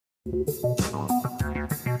This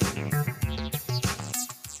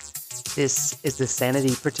is the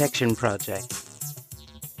Sanity Protection Project.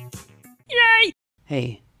 Yay!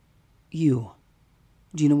 Hey, you.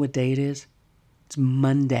 Do you know what day it is? It's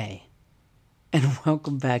Monday. And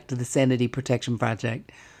welcome back to the Sanity Protection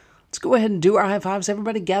Project. Let's go ahead and do our high fives.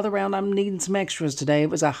 Everybody gather around. I'm needing some extras today.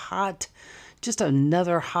 It was just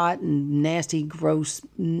another hot and nasty, gross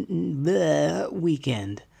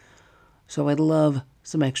weekend. So I'd love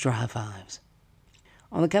some extra high fives.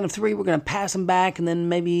 On the count of three, we're going to pass them back and then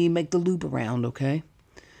maybe make the loop around, okay?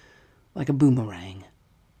 Like a boomerang.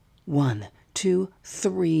 1, 2,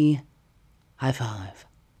 3. High five.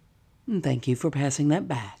 And thank you for passing that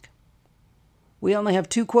back. We only have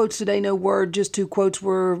 2 quotes today, no word, just 2 quotes.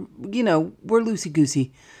 We're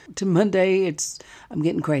loosey-goosey. To Monday, I'm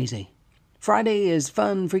getting crazy. Friday is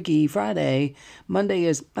fun, freaky Friday. Monday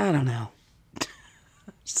is, I don't know.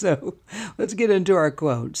 So, let's get into our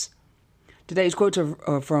quotes. Today's quotes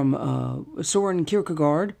are from Soren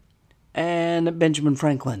Kierkegaard and Benjamin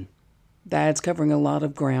Franklin. That's covering a lot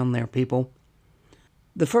of ground there, people.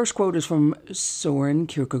 The first quote is from Soren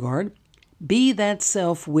Kierkegaard. Be that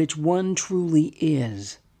self which one truly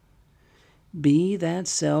is. Be that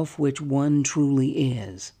self which one truly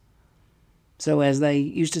is. So as they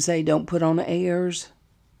used to say, don't put on airs.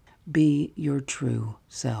 Be your true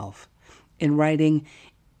self. In writing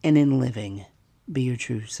and in living, be your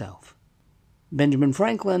true self. Benjamin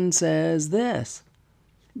Franklin says this.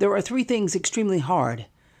 There are 3 things extremely hard.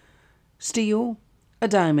 Steal, a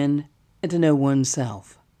diamond, and to know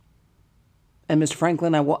oneself. And Mr.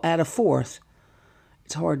 Franklin, I will add a 4th.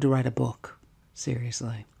 It's hard to write a book.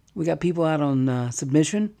 Seriously. We got people out on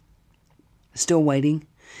submission, still waiting.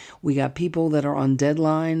 We got people that are on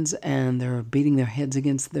deadlines and they're beating their heads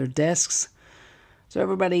against their desks. So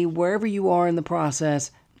everybody, wherever you are in the process,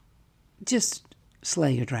 just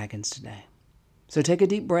slay your dragons today. So take a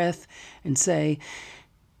deep breath and say,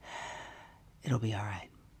 it'll be all right.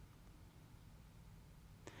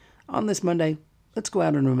 On this Monday, let's go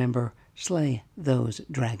out and remember, slay those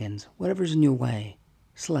dragons. Whatever's in your way,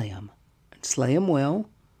 slay them. And slay them well.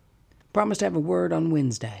 Promise to have a word on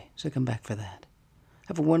Wednesday, so come back for that.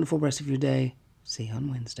 Have a wonderful rest of your day. See you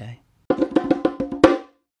on Wednesday.